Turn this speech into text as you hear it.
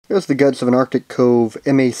Here's the guts of an Arctic Cove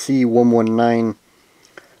MAC119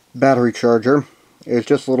 battery charger. It's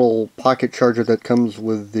just a little pocket charger that comes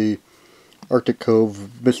with the Arctic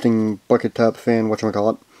Cove misting bucket top fan,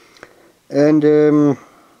 whatchamacallit. And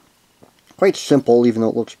quite simple, even though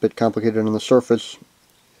it looks a bit complicated on the surface.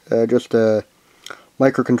 Just a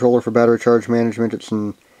microcontroller for battery charge management. It's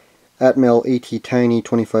an Atmel AT Tiny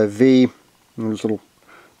 25V. And this little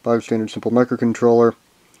bog standard simple microcontroller.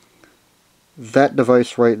 That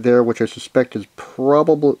device right there, which I suspect is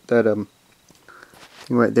probably that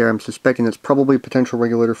thing right there, I'm suspecting that's probably a potential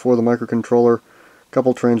regulator for the microcontroller. A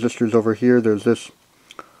couple transistors over here. There's this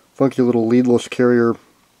funky little leadless carrier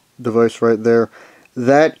device right there.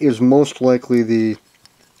 That is most likely the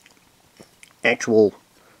actual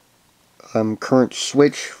current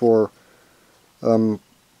switch for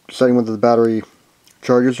deciding whether the battery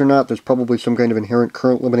charges or not. There's probably some kind of inherent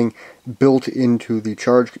current limiting built into the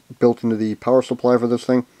power supply for this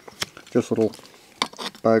thing. Just a little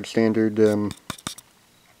bog standard,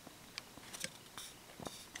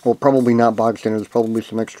 well, probably not bog standard. There's probably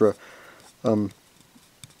some extra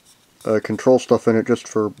control stuff in it just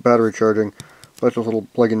for battery charging. That's just a little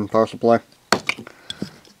plug-in power supply.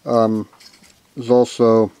 There's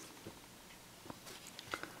also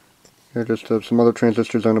just some other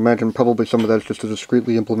transistors. I would imagine probably some of that's just a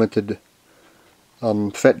discretely implemented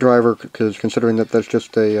FET driver, because considering that that's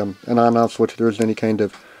just an on-off switch, there isn't any kind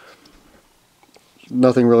of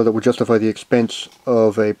nothing really that would justify the expense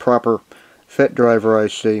of a proper FET driver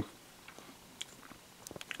IC.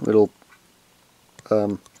 Little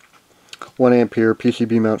 1 ampere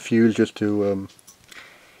PCB mount fuse just to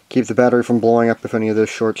keep the battery from blowing up if any of this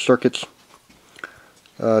short circuits.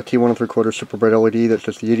 T1 3/4 super bright LED, that's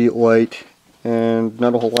just the idiot light, and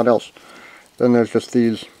not a whole lot else. Then there's just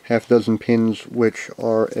these half dozen pins, which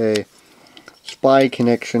are a SPI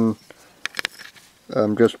connection,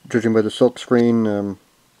 just judging by the silk screen, you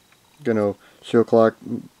know, 0 o'clock,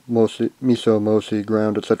 MISO, MOSI,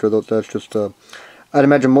 ground, etc. That's just, I'd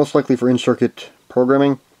imagine most likely for in-circuit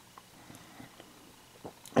programming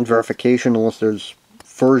and verification, unless there's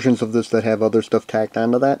versions of this that have other stuff tacked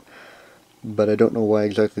onto that. But I don't know why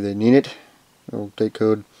exactly they need it. Oh, date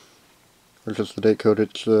code, or just the date code,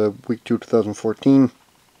 it's week 2, 2014.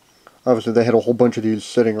 Obviously they had a whole bunch of these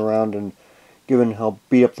sitting around, and given how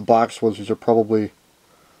beat up the box was, these are probably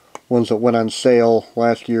ones that went on sale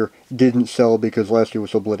last year, didn't sell because last year was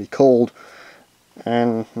so bloody cold,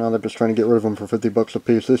 and now they're just trying to get rid of them for 50 bucks a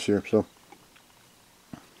piece this year. So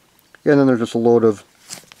yeah, and then there's just a load of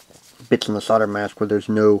bits in the solder mask where there's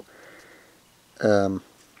no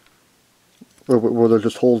where there's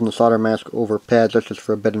just holes in the solder mask over pads. That's just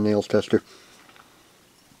for a bed and nails tester.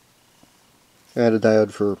 Add a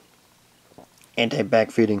diode for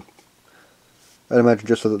anti-backfeeding. I'd imagine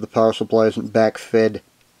just so that the power supply isn't backfed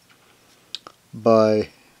by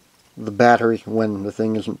the battery when the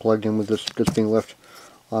thing isn't plugged in, with this just being left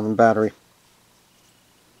on the battery.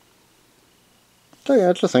 So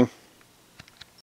yeah, it's a thing.